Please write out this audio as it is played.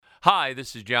Hi,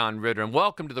 this is John Ritter, and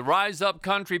welcome to the Rise Up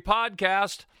Country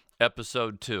Podcast,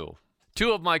 Episode 2.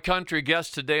 Two of my country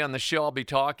guests today on the show I'll be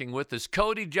talking with is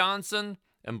Cody Johnson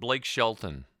and Blake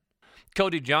Shelton.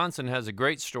 Cody Johnson has a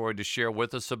great story to share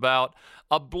with us about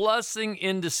a blessing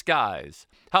in disguise,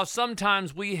 how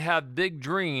sometimes we have big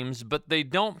dreams, but they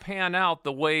don't pan out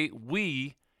the way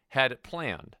we had it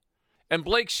planned. And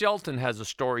Blake Shelton has a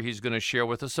story he's going to share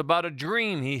with us about a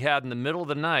dream he had in the middle of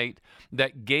the night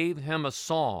that gave him a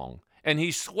song. And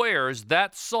he swears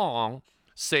that song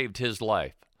saved his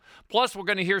life. Plus, we're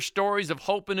going to hear stories of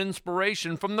hope and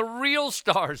inspiration from the real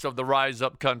stars of the Rise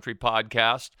Up Country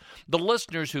podcast, the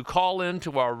listeners who call in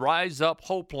to our Rise Up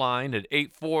Hope line at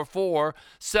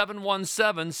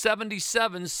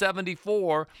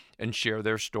 844-717-7774 and share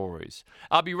their stories.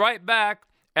 I'll be right back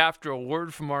after a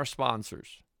word from our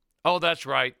sponsors. Oh, that's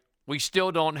right. We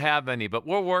still don't have any, but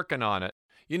we're working on it.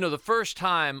 You know, the first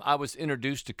time I was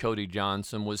introduced to Cody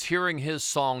Johnson was hearing his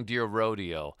song, Dear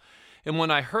Rodeo. And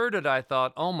when I heard it, I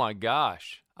thought, oh my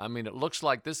gosh. I mean, it looks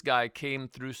like this guy came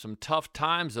through some tough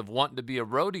times of wanting to be a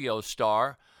rodeo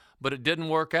star, but it didn't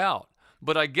work out.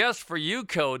 But I guess for you,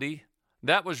 Cody,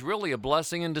 that was really a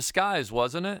blessing in disguise,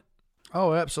 wasn't it?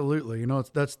 Oh, absolutely. You know,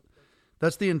 that's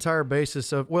the entire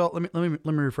basis of, well, let me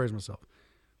rephrase myself.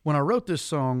 When I wrote this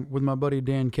song with my buddy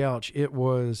Dan Couch, it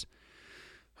was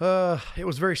kind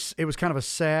of a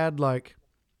sad, like,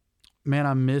 man,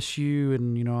 I miss you,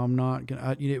 and you know, I'm not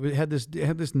gonna. It had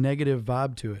this negative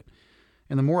vibe to it.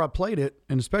 And the more I played it,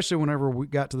 and especially whenever we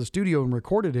got to the studio and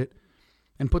recorded it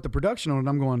and put the production on it,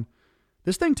 I'm going,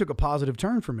 this thing took a positive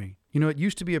turn for me. You know, it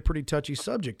used to be a pretty touchy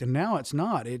subject, and now it's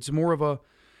not. It's more of a.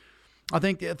 I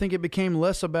think it became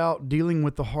less about dealing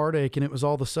with the heartache, and it was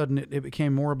all of a sudden it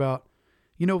became more about.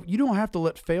 You know, you don't have to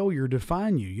let failure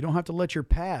define you. You don't have to let your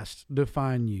past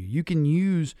define you. You can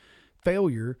use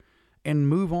failure and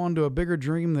move on to a bigger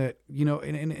dream that, you know,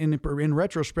 in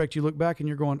retrospect, you look back and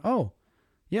you're going, oh,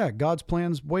 yeah, God's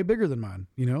plan's way bigger than mine,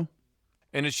 you know?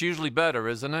 And it's usually better,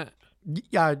 isn't it?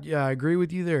 Yeah, I agree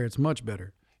with you there. It's much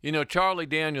better. You know, Charlie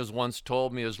Daniels once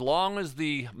told me, as long as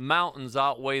the mountains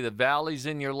outweigh the valleys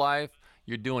in your life,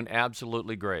 you're doing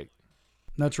absolutely great.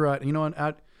 That's right. You know, and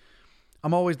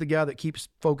I'm always the guy that keeps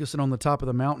focusing on the top of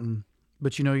the mountain,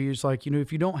 but you know, you're just like, you know,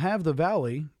 if you don't have the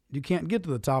valley, you can't get to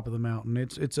the top of the mountain.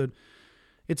 It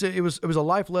was a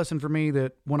life lesson for me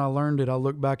that when I learned it, I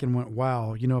looked back and went,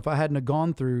 wow, you know, if I hadn't have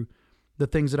gone through the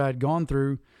things that I had gone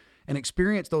through and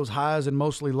experienced those highs and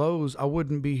mostly lows, I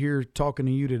wouldn't be here talking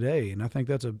to you today. And I think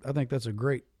that's a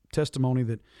great testimony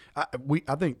that I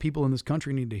think people in this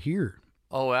country need to hear.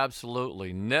 Oh,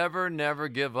 absolutely. Never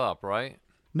give up, right?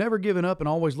 Never giving up and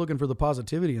always looking for the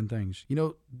positivity in things. You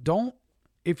know,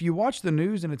 if you watch the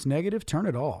news and it's negative, turn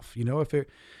it off. You know, if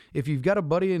you've got a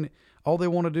buddy and all they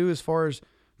want to do as far as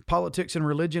politics and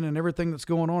religion and everything that's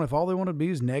going on, if all they want to be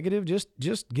is negative,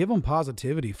 just give them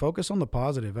positivity. Focus on the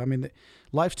positive. I mean,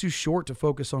 life's too short to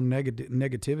focus on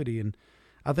negativity. And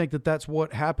I think that's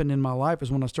what happened in my life is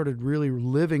when I started really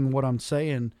living what I'm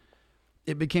saying,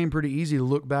 it became pretty easy to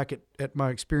look back at my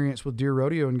experience with Deer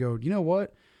Rodeo and go, you know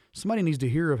what? Somebody needs to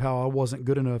hear of how I wasn't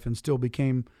good enough and still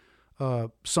became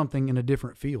something in a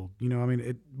different field. You know, I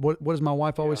mean, what does my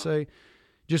wife always say?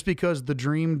 Just because the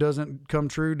dream doesn't come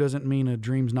true doesn't mean a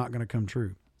dream's not going to come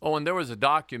true. Oh, and there was a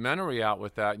documentary out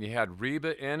with that, and you had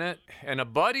Reba in it. And a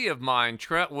buddy of mine,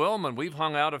 Trent Willman, we've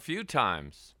hung out a few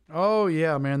times. Oh,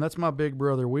 yeah, man. That's my big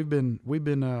brother. We've been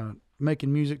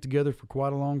making music together for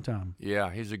quite a long time.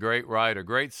 Yeah, he's a great writer,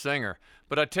 great singer.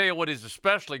 But I tell you what he's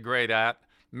especially great at,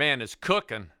 man, is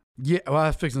cooking. Yeah, well, I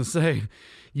was fixing to say,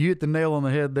 you hit the nail on the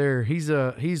head there. He's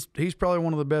probably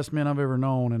one of the best men I've ever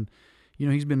known, and you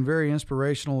know he's been very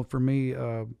inspirational for me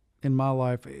in my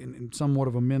life, and somewhat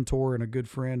of a mentor and a good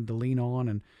friend to lean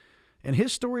on, and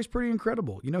his story is pretty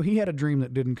incredible. You know, he had a dream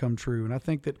that didn't come true, and I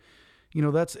think that, you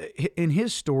know, that's in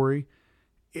his story,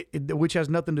 which has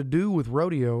nothing to do with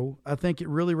rodeo. I think it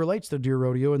really relates to Deer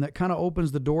Rodeo, and that kind of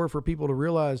opens the door for people to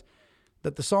realize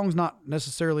that the song's not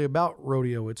necessarily about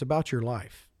rodeo; it's about your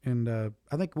life. And I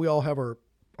think we all have our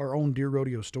own Deer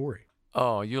Rodeo story.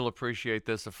 Oh, you'll appreciate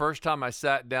this. The first time I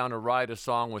sat down to write a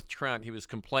song with Trent, he was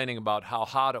complaining about how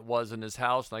hot it was in his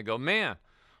house. And I go, man,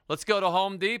 let's go to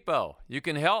Home Depot. You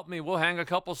can help me. We'll hang a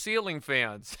couple ceiling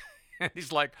fans. And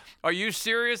he's like, are you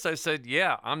serious? I said,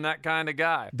 yeah, I'm that kind of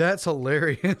guy. That's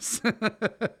hilarious.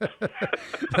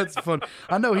 That's fun.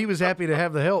 I know he was happy to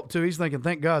have the help, too. He's thinking,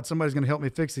 thank God somebody's going to help me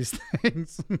fix these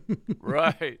things.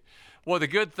 Right. Well, the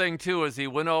good thing, too, is he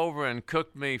went over and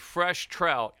cooked me fresh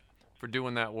trout for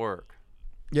doing that work.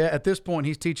 Yeah, at this point,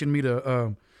 he's teaching me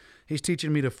to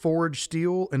forge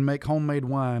steel and make homemade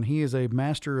wine. He is a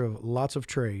master of lots of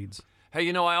trades. Hey,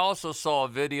 I also saw a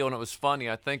video, and it was funny.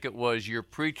 I think it was your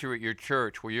preacher at your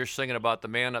church where you're singing about the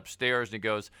man upstairs, and he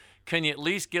goes, "Can you at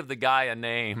least give the guy a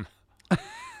name?"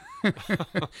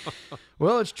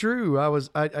 Well, it's true. I was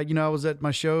at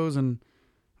my shows and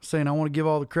saying I want to give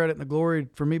all the credit and the glory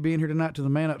for me being here tonight to the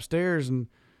man upstairs. And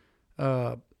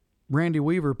Randy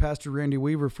Weaver, Pastor Randy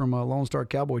Weaver from Lone Star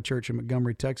Cowboy Church in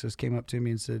Montgomery, Texas, came up to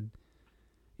me and said,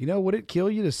 would it kill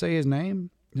you to say his name?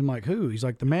 I'm like, who? He's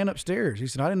like, the man upstairs. He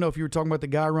said, I didn't know if you were talking about the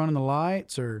guy running the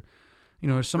lights or,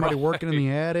 there's somebody working in the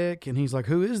attic. And he's like,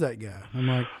 who is that guy? I'm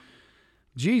like,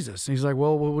 Jesus. And he's like,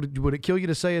 well, would it kill you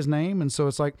to say his name? And so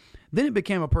it's like, then it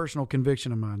became a personal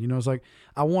conviction of mine. It's like,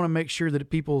 I want to make sure that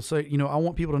people say, I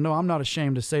want people to know I'm not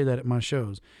ashamed to say that at my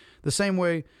shows. The same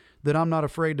way that I'm not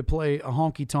afraid to play a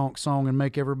honky-tonk song and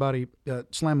make everybody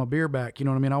slam a beer back. You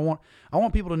know what I mean? I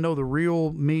want people to know the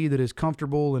real me that is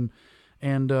comfortable and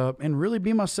really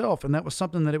be myself. And that was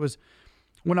something that it was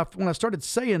when I started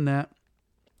saying that,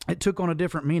 it took on a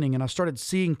different meaning, and I started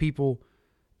seeing people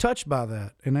touched by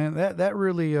that, and that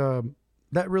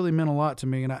really meant a lot to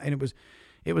me. And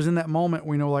it was in that moment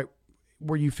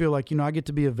where you feel like I get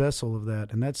to be a vessel of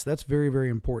that, and that's very, very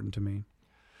important to me.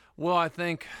 Well, I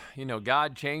think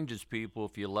God changes people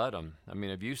if you let him. I mean,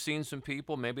 have you seen some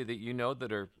people maybe that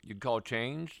that are you'd call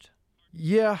changed?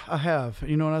 Yeah, I have.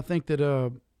 And I think that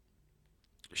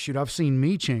I've seen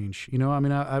me change. I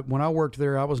mean, when I worked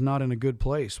there, I was not in a good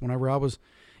place. Whenever I was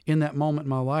in that moment in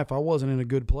my life, I wasn't in a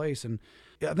good place. And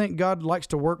I think God likes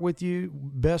to work with you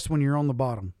best when you're on the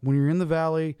bottom, when you're in the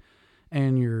valley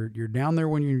and you're down there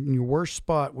when you're in your worst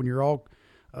spot, when you're all,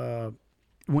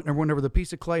 whenever the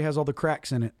piece of clay has all the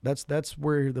cracks in it, that's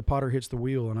where the potter hits the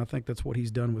wheel. And I think that's what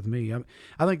he's done with me. I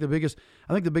think the biggest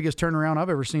turnaround I've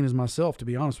ever seen is myself, to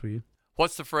be honest with you.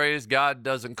 What's the phrase? God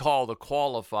doesn't call the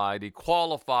qualified. He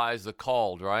qualifies the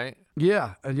called, right?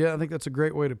 Yeah. I think that's a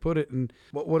great way to put it. And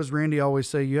what does Randy always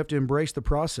say? You have to embrace the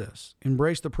process.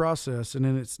 Embrace the process, and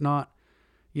then it's not,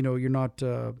 you're not,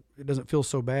 it doesn't feel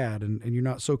so bad, and you're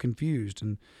not so confused.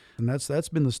 And that's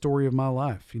been the story of my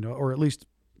life, or at least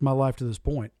my life to this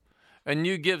point. And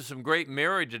you give some great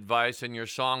marriage advice in your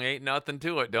song, Ain't Nothing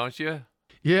to It, don't you?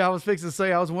 Yeah, I was fixing to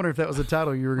say, I was wondering if that was the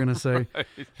title you were going to say. Right.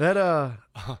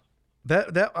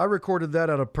 That I recorded that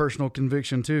out of personal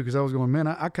conviction too, because I was going, man,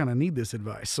 I kind of need this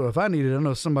advice. So if I need it, I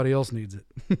know somebody else needs it.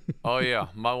 Oh yeah,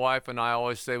 my wife and I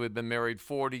always say we've been married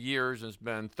 40 years, and it's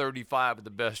been 35 of the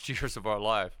best years of our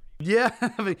life. Yeah,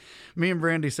 I mean, me and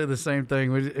Brandy said the same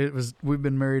thing. We've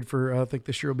been married for I think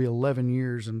this year will be 11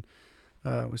 years, and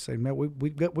we say, man,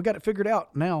 we got it figured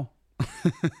out now.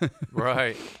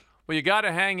 Right. Well, you got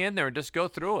to hang in there and just go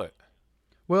through it.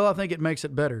 Well, I think it makes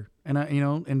it better, and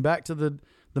and back to the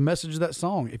message of that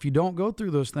song. If you don't go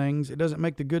through those things, it doesn't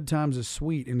make the good times as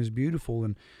sweet and as beautiful.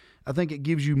 And I think it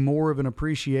gives you more of an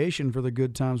appreciation for the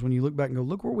good times when you look back and go,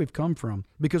 look where we've come from,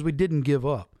 because we didn't give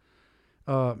up.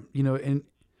 And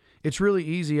it's really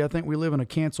easy. I think we live in a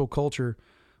cancel culture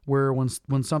where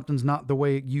when something's not the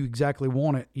way you exactly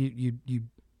want it, you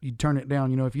turn it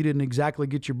down. If you didn't exactly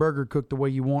get your burger cooked the way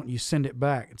you want, you send it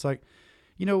back. It's like,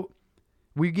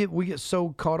 we get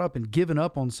so caught up in giving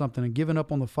up on something and giving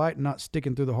up on the fight and not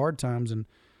sticking through the hard times. And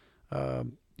I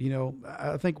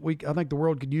think the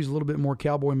world could use a little bit more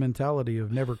cowboy mentality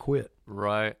of never quit.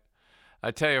 Right.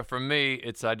 I tell you, for me,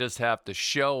 I just have to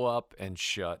show up and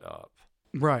shut up.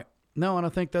 Right. No, and I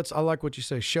think I like what you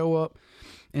say. Show up,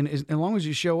 and as long as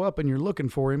you show up and you're looking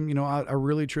for him, I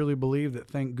really truly believe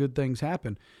that good things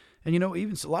happen. And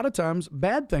even a lot of times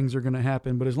bad things are going to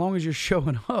happen, but as long as you're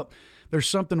showing up, there's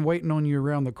something waiting on you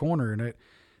around the corner. And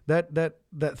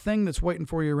that thing that's waiting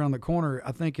for you around the corner,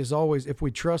 I think is always, if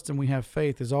we trust and we have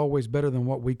faith, is always better than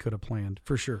what we could have planned,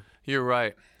 for sure. You're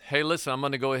right. Hey, listen, I'm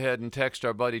going to go ahead and text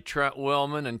our buddy Trent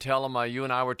Willman and tell him you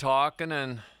and I were talking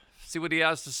and see what he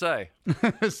has to say.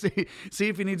 see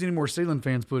if he needs any more ceiling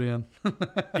fans put in.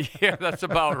 Yeah, that's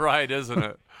about right, isn't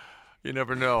it? You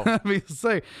never know. I mean,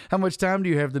 say, how much time do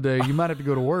you have today? You might have to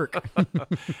go to work.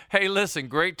 Hey, listen,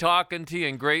 great talking to you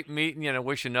and great meeting you, and I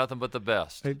wish you nothing but the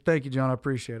best. Hey, thank you, John. I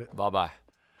appreciate it. Bye-bye.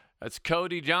 That's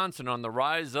Cody Johnson on the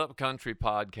Rise Up Country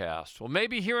podcast. Well,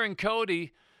 maybe hearing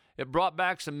Cody, it brought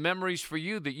back some memories for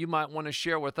you that you might want to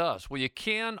share with us. Well, you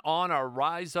can on our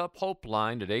Rise Up Hope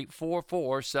line at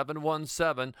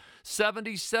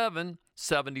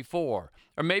 844-717-7774.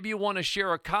 Or maybe you want to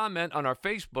share a comment on our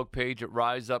Facebook page at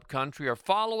Rise Up Country, or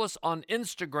follow us on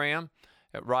Instagram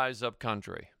at Rise Up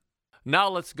Country. Now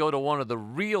let's go to one of the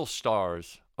real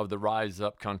stars of the Rise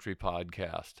Up Country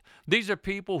podcast. These are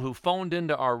people who phoned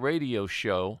into our radio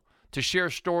show to share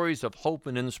stories of hope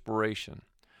and inspiration.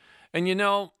 And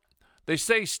the They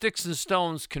say sticks and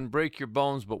stones can break your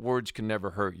bones, but words can never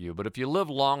hurt you. But if you live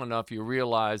long enough, you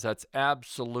realize that's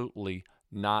absolutely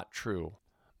not true.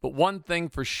 But one thing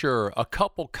for sure, a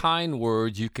couple kind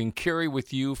words you can carry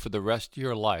with you for the rest of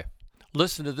your life.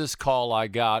 Listen to this call I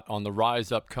got on the Rise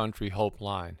Up Country Hope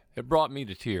line. It brought me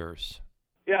to tears.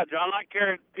 Yeah, John, I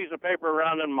carried a piece of paper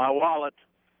around in my wallet.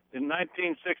 In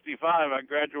 1965, I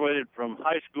graduated from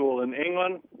high school in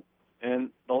England,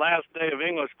 and the last day of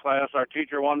English class, our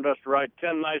teacher wanted us to write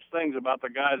 10 nice things about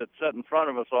the guy that sat in front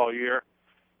of us all year.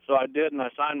 So I did, and I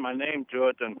signed my name to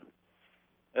it. And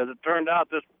as it turned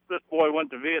out, this boy went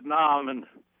to Vietnam, and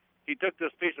he took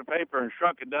this piece of paper and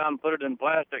shrunk it down, put it in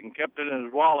plastic, and kept it in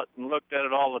his wallet and looked at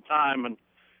it all the time. And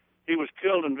he was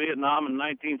killed in Vietnam in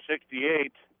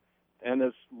 1968, and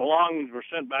his belongings were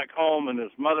sent back home, and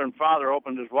his mother and father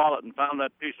opened his wallet and found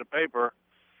that piece of paper,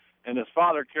 and his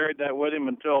father carried that with him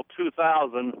until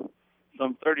 2000,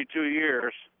 some 32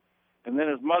 years. And then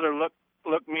his mother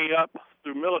looked me up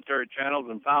through military channels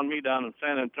and found me down in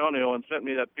San Antonio and sent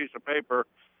me that piece of paper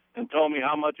and told me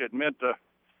how much it meant to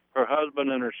her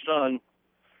husband and her son.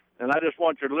 And I just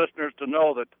want your listeners to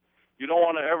know that you don't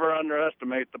want to ever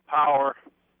underestimate the power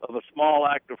of a small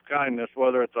act of kindness,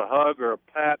 whether it's a hug or a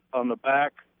pat on the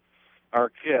back or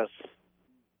a kiss.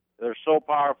 They're so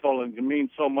powerful and can mean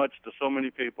so much to so many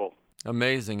people.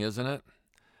 Amazing, isn't it?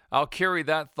 I'll carry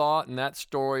that thought and that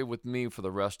story with me for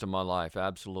the rest of my life.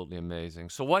 Absolutely amazing.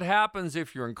 So what happens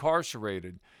if you're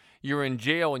incarcerated, you're in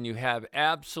jail, and you have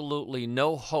absolutely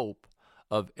no hope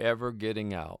of ever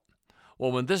getting out?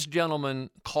 Well, when this gentleman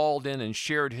called in and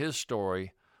shared his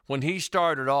story, when he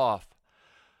started off,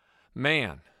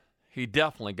 man, he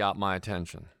definitely got my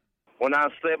attention. When I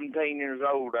was 17 years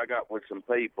old, I got with some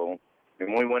people,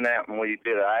 and we went out and we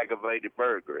did an aggravated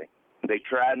burglary. They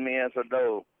tried me as an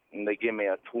adult, and they gave me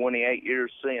a 28-year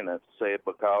sentence, said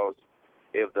because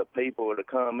if the people would have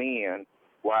come in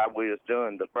while we was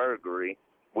doing the burglary,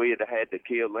 we'd have had to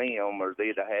kill them or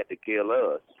they'd have had to kill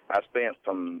us. I spent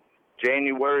from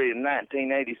January of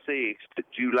 1986 to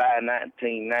July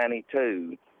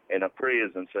 1992 in a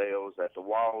prison cells at the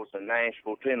Walls in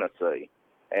Nashville, Tennessee.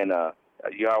 And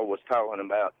y'all was talking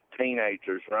about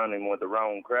teenagers running with the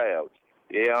wrong crowds.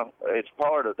 Yeah, it's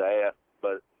part of that,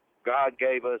 but God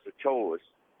gave us a choice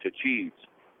to choose.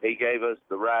 He gave us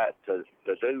the right to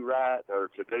do right or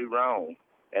to do wrong.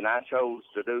 And I chose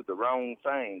to do the wrong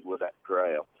thing with that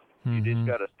crowd. Mm-hmm. You just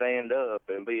got to stand up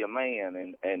and be a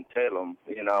man and tell them,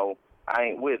 you know, I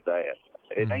ain't with that.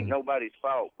 It ain't nobody's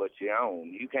fault but your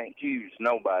own. You can't accuse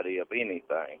nobody of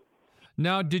anything.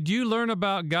 Now, did you learn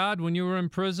about God when you were in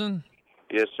prison?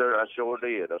 Yes, sir, I sure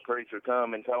did. A preacher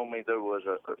come and told me there was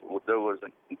a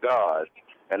God.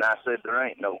 And I said, there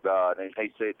ain't no God. And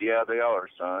he said, yeah, there are,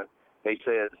 son. He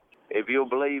said, if you'll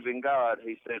believe in God,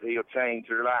 he said, he'll change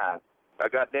your life. I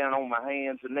got down on my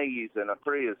hands and knees in a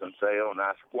prison cell, and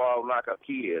I squalled like a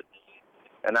kid.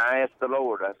 And I asked the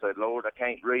Lord, I said, Lord, I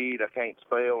can't read, I can't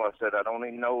spell. I said, I don't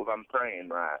even know if I'm praying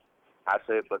right. I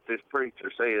said, but this preacher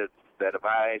said that if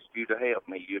I asked you to help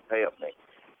me, you'd help me.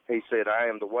 He said, I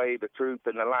am the way, the truth,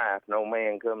 and the life. No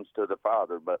man comes to the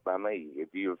Father but by me.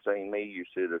 If you have seen me, you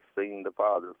should have seen the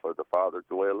Father, for the Father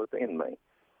dwelleth in me.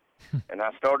 And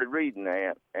I started reading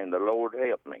that, and the Lord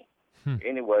helped me.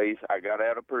 Anyways, I got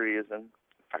out of prison.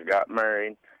 I got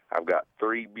married. I've got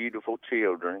 3 beautiful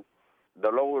children.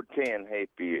 The Lord can help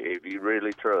you if you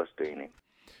really trust in Him.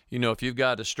 You know, if you've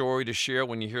got a story to share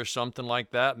when you hear something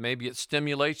like that, maybe it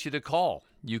stimulates you to call.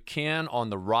 You can on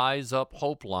the Rise Up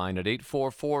Hope line at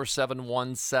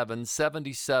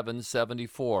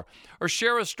 844-717-7774. Or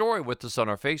share a story with us on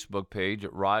our Facebook page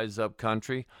at Rise Up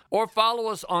Country. Or follow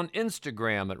us on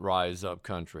Instagram at Rise Up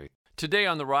Country. Today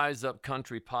on the Rise Up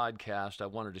Country podcast, I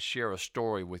wanted to share a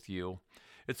story with you.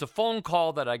 It's a phone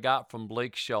call that I got from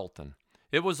Blake Shelton.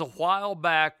 It was a while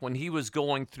back when he was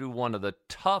going through one of the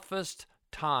toughest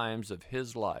times of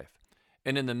his life.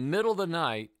 And in the middle of the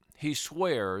night, he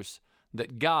swears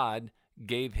that God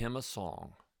gave him a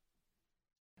song.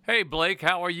 Hey, Blake,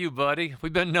 how are you, buddy?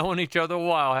 We've been knowing each other a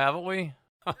while, haven't we?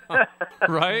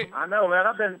 Right? I know, man.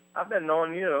 I've been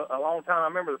knowing you a long time. I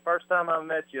remember the first time I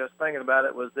met you, I was thinking about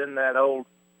it, was in that old,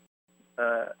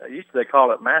 they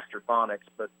call it Masterphonics,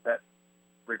 but that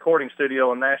recording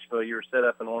studio in Nashville, you were set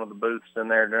up in one of the booths in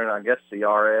there during, I guess,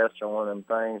 CRS or one of them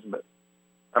things. But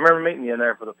I remember meeting you in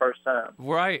there for the first time.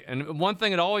 Right. And one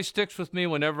thing that always sticks with me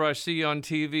whenever I see you on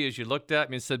TV is you looked at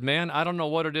me and said, man, I don't know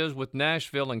what it is with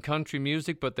Nashville and country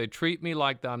music, but they treat me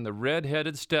like I'm the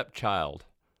redheaded stepchild.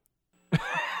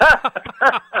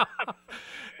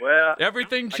 Well, Yeah.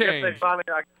 Everything changed. I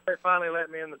guess they finally let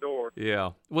me in the door.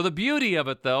 Yeah. Well, the beauty of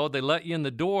it, though, they let you in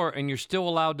the door, and you're still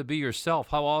allowed to be yourself.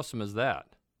 How awesome is that?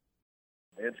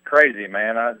 It's crazy,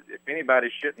 man. If anybody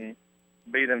shouldn't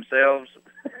be themselves,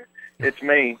 it's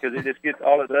me, because it just gets,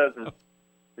 all it does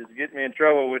is get me in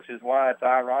trouble, which is why it's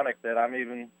ironic that I'm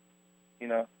even,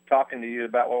 talking to you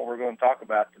about what we're going to talk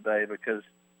about today, because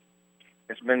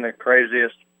it's been the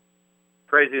craziest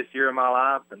year of my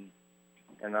life,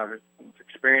 and I've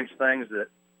experienced things that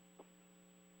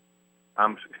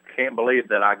I can't believe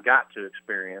that I got to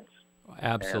experience.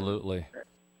 Absolutely.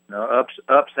 And,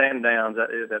 ups and downs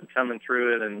that's coming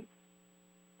through it,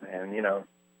 and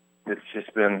it's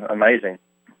just been amazing.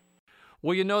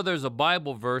 Well, there's a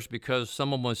Bible verse, because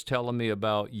someone was telling me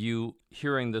about you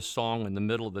hearing this song in the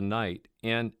middle of the night,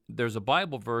 and there's a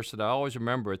Bible verse that I always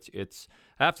remember. It's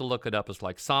I have to look it up. It's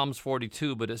like Psalms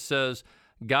 42, but it says,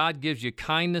 God gives you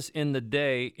kindness in the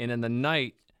day, and in the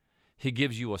night, He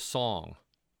gives you a song.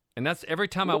 And that's every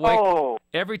time I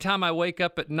wake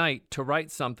up at night to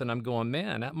write something, I'm going,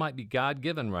 man, that might be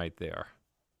God-given right there.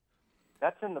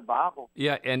 That's in the Bible.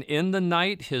 Yeah, and in the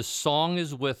night, His song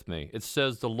is with me. It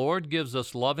says, the Lord gives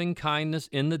us loving kindness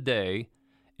in the day,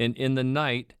 and in the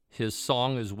night, His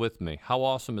song is with me. How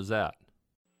awesome is that?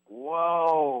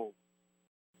 Whoa.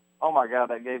 Oh, my God,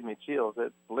 that gave me chills.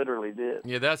 It literally did.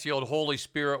 Yeah, that's the old Holy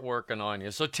Spirit working on you.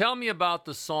 So tell me about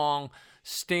the song,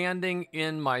 Standing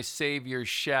in My Savior's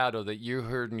Shadow, that you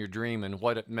heard in your dream, and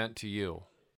what it meant to you.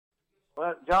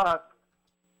 Well, John,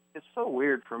 it's so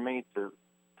weird for me to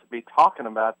be talking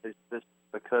about this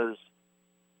because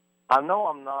I know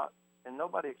I'm not, and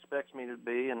nobody expects me to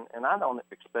be, and I don't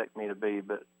expect me to be,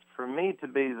 but for me to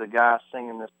be the guy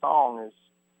singing this song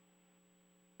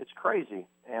it's crazy.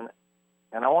 And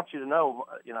I want you to know,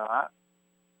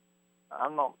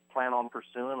 I'm not planning on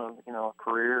pursuing a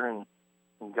career in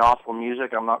gospel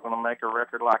music. I'm not going to make a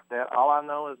record like that. All I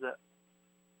know is that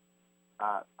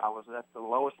I was at the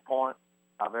lowest point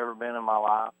I've ever been in my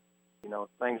life.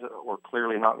 Things that were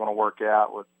clearly not going to work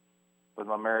out with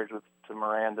my marriage to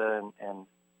Miranda, and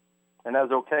that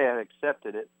was okay. I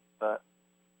accepted it, but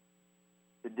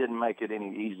it didn't make it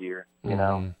any easier.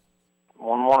 Mm-hmm.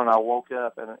 One morning I woke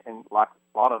up, and like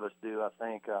a lot of us do, I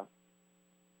think, I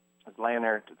was laying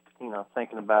there,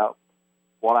 thinking about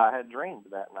what I had dreamed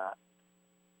that night.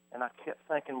 And I kept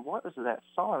thinking, what is that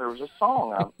song? There was a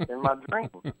song in my dream.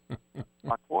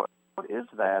 Like, what is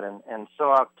that? And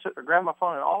so I grabbed my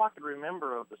phone, and all I could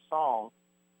remember of the song,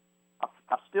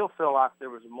 I still feel like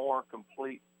there was a more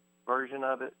complete version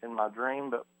of it in my dream,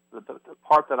 but the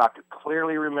part that I could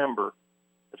clearly remember,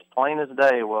 as plain as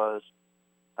day, was,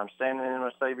 I'm standing in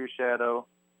my Savior's shadow.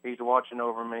 He's watching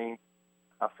over me.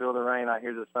 I feel the rain. I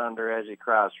hear the thunder as He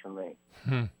cries for me.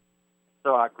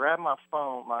 So I grabbed my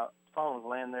phone. My phone was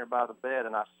laying there by the bed,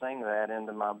 and I sang that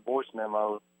into my voice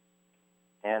memo.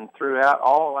 And throughout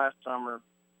all last summer,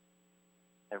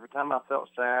 every time I felt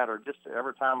sad, or just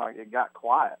every time it got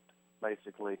quiet,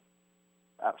 basically,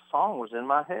 that song was in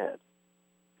my head.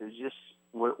 It just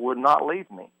would not leave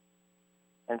me.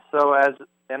 And so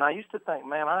and I used to think,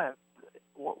 man,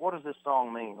 what does this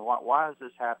song mean? Why is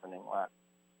this happening?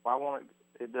 Why won't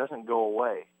it doesn't go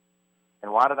away?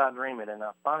 And why did I dream it? And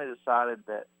I finally decided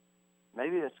that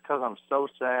maybe it's because I'm so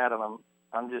sad and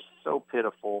I'm just so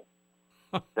pitiful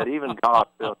that even God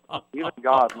must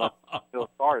feel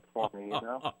sorry for me,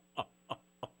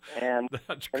 And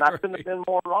I couldn't have been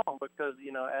more wrong, because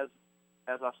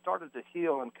as I started to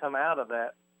heal and come out of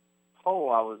that hole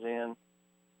I was in,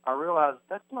 I realized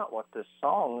that's not what this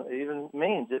song even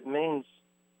means. It means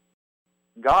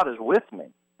God is with me.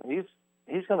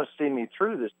 He's going to see me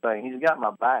through this thing. He's got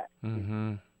my back.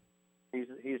 Mm-hmm.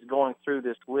 He's going through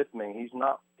this with me.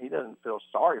 He doesn't feel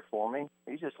sorry for me.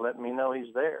 He's just letting me know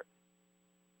He's there.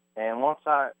 And once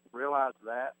I realized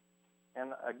that,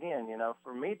 and again,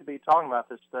 for me to be talking about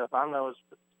this stuff, I know it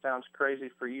sounds crazy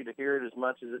for you to hear it as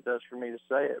much as it does for me to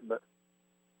say it, but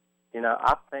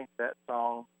I think that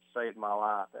song saved my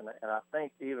life, and I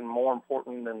think even more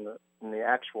important than the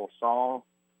actual song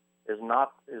is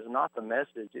not the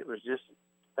message. It was just,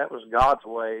 that was God's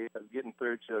way of getting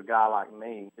through to a guy like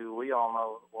me, who we all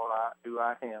know who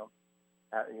I am.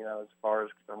 As far as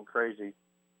I'm crazy,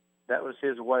 that was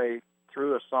His way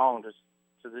through a song to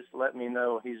just let me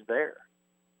know He's there.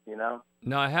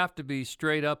 Now, I have to be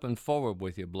straight up and forward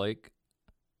with you, Blake.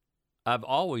 I've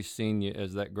always seen you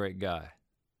as that great guy.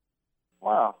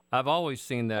 Wow. I've always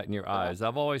seen that in your eyes.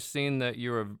 I've always seen that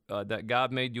that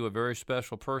God made you a very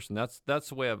special person. That's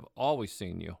the way I've always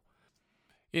seen you.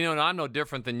 And I'm no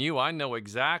different than you. I know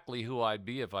exactly who I'd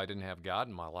be if I didn't have God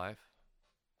in my life.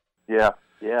 Yeah,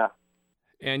 yeah.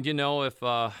 And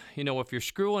if you're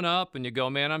screwing up and you go,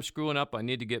 man, I'm screwing up, I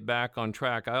need to get back on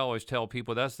track. I always tell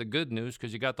people that's the good news,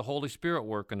 because you got the Holy Spirit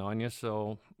working on you.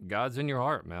 So God's in your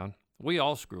heart, man. We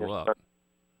all screw up. Sir.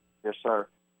 Yes, sir.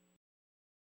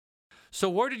 So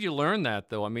where did you learn that,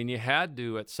 though? I mean, you had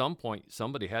to, at some point,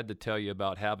 somebody had to tell you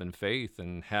about having faith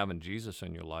and having Jesus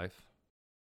in your life.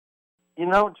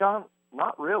 John,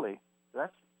 not really.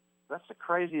 That's a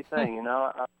crazy thing.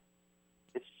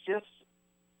 It's just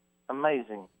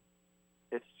amazing.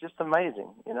 It's just amazing.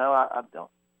 I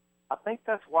think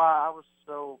that's why I was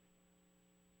so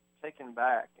taken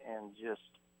back and just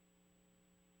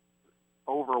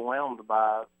overwhelmed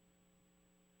by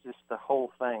just the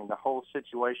whole thing, the whole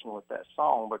situation with that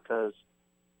song, because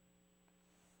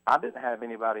I didn't have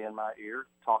anybody in my ear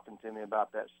talking to me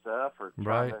about that stuff, or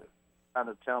trying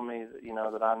to tell me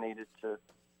that I needed to,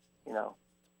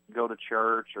 go to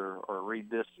church or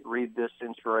read this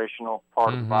inspirational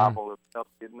part of the Bible. I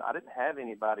didn't have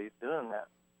anybody doing that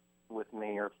with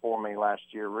me or for me last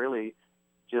year. Really,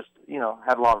 just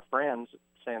had a lot of friends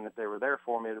saying that they were there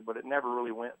for me, but it never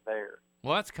really went there.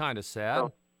 Well, that's kind of sad.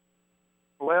 So,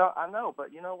 well, I know,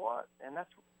 but you know what? And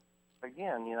that's,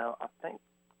 again, I think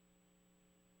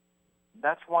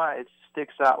that's why it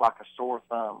sticks out like a sore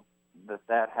thumb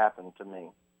that happened to me,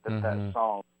 that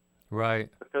song. Right.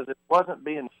 Because it wasn't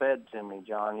being fed to me,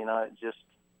 John. It just,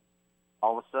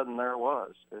 all of a sudden there it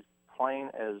was. As plain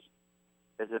as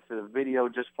if the video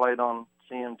just played on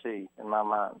CMT in my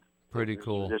mind. Pretty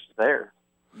cool. Just there,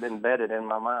 embedded in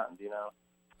my mind,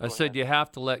 I said you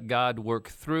have to let God work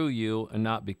through you and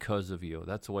not because of you.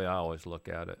 That's the way I always look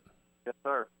at it. Yes,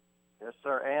 sir. Yes,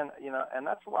 sir. And, and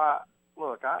that's why,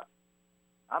 look, I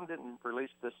didn't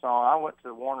release this song. I went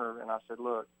to Warner and I said,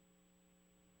 look,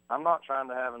 I'm not trying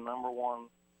to have a number one,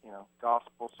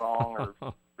 gospel song or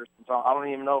Christian song. I don't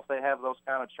even know if they have those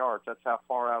kind of charts. That's how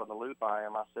far out of the loop I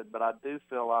am. I said, but I do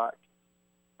feel like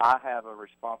I have a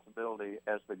responsibility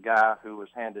as the guy who was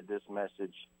handed this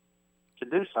message to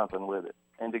do something with it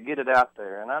and to get it out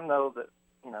there. And I know that,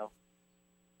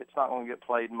 it's not going to get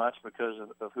played much because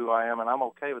of who I am, and I'm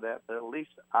okay with that, but at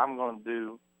least I'm going to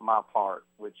do my part,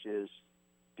 which is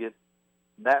get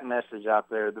that message out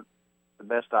there the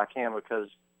best I can, because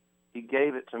he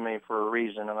gave it to me for a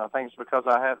reason, and I think it's because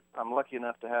I'm lucky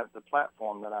enough to have the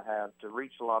platform that I have to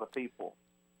reach a lot of people.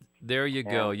 There you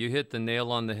go. You hit the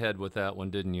nail on the head with that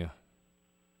one, didn't you?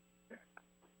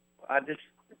 I just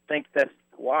think that's,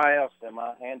 why else am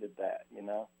I handed that,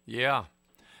 Yeah.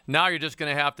 Now you're just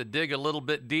going to have to dig a little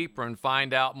bit deeper and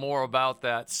find out more about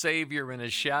that Savior and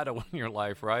his shadow in your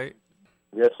life, right?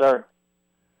 Yes, sir.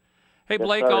 Hey, Yes,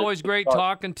 Blake, sir. always great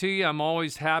talking to you. I'm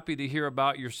always happy to hear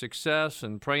about your success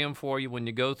and praying for you when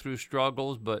you go through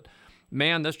struggles. But,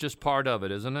 man, that's just part of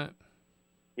it, isn't it?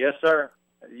 Yes, sir.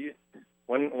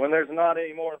 When there's not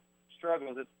any more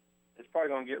struggles, it's probably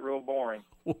going to get real boring.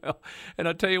 Well, and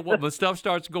I tell you what, when stuff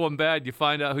starts going bad, you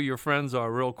find out who your friends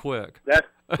are real quick. That's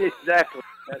exactly.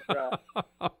 That's right.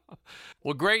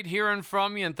 Well, great hearing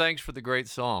from you, and thanks for the great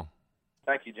song.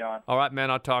 Thank you, John. All right,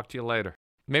 man, I'll talk to you later.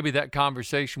 Maybe that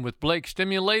conversation with Blake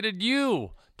stimulated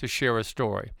you to share a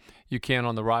story. You can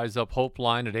on the Rise Up Hope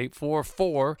line at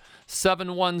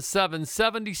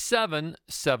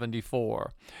 844-717-7774.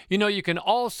 You can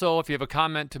also, if you have a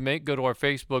comment to make, go to our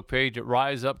Facebook page at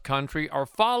Rise Up Country or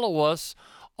follow us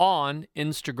on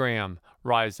Instagram,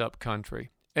 Rise Up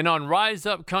Country. And on Rise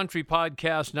Up Country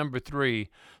podcast number 3,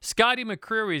 Scotty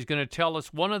McCreery is going to tell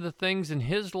us one of the things in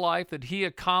his life that he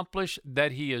accomplished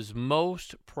that he is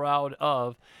most proud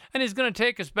of. And he's going to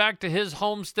take us back to his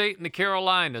home state in the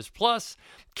Carolinas. Plus,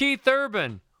 Keith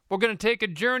Urban. We're going to take a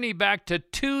journey back to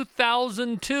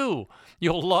 2002.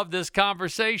 You'll love this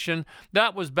conversation.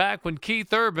 That was back when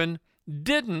Keith Urban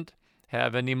didn't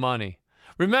have any money.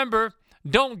 Remember,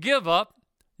 don't give up,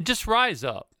 just rise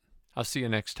up. I'll see you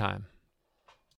next time.